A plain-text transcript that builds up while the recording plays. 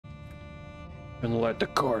And let the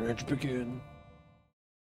carnage begin.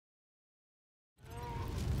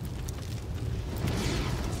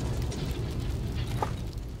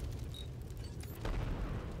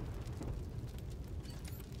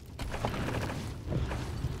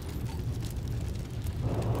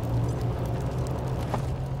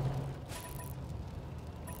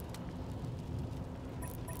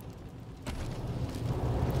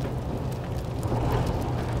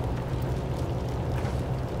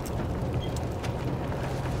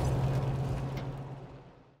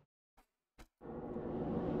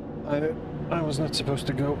 I was not supposed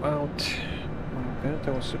to go out. I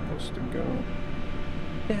was supposed to go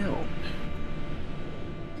down.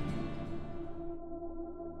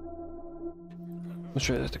 Let's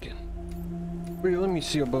try that again. Wait, let me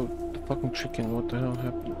see about the fucking chicken. What the hell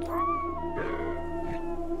happened?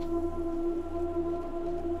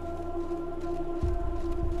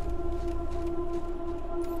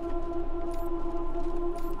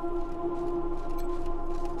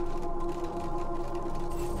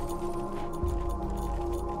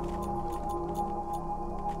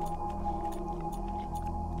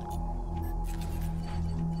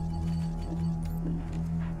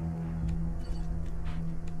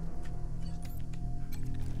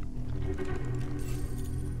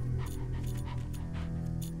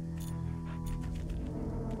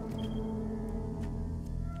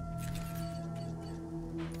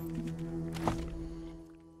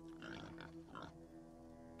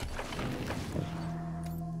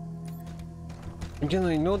 Again,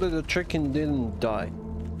 I know that the chicken didn't die.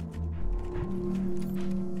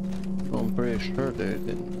 I'm pretty sure they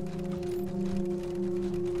didn't.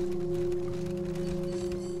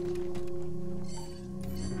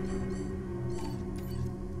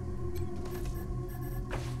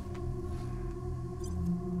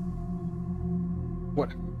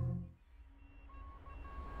 What?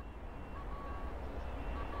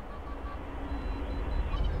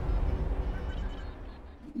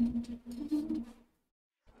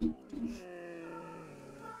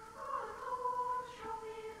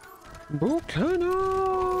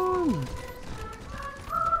 Buchanan!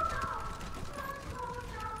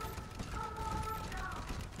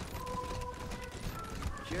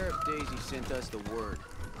 Sheriff Daisy sent us the word.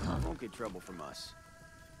 Won't get trouble from us.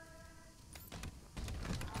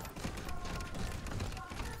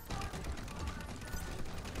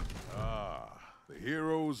 Ah, the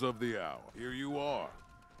heroes of the hour. Here you are.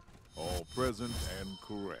 All present and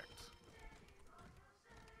correct.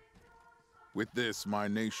 With this, my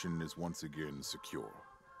nation is once again secure.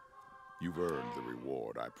 You've earned the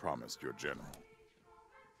reward I promised your general.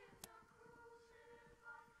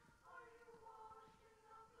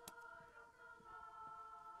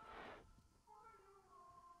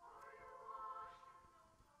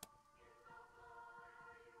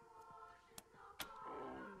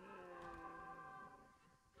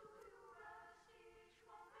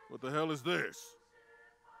 What the hell is this?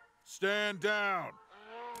 Stand down!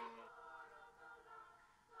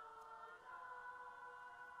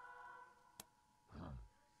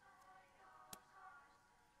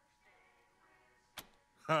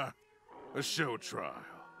 Ha! A show trial.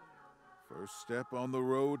 First step on the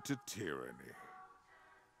road to tyranny.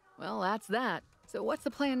 Well, that's that. So what's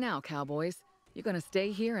the plan now, cowboys? You gonna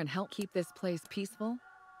stay here and help keep this place peaceful?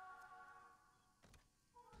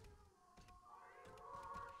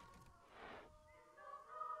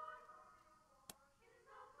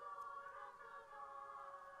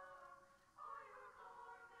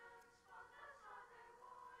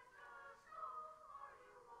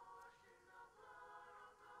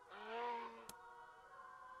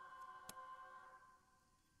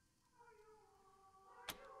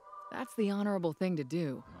 That's the honorable thing to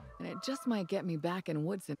do, and it just might get me back in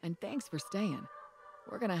Woodson, and thanks for staying.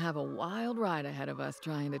 We're gonna have a wild ride ahead of us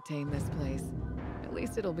trying to tame this place. At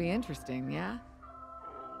least it'll be interesting, yeah?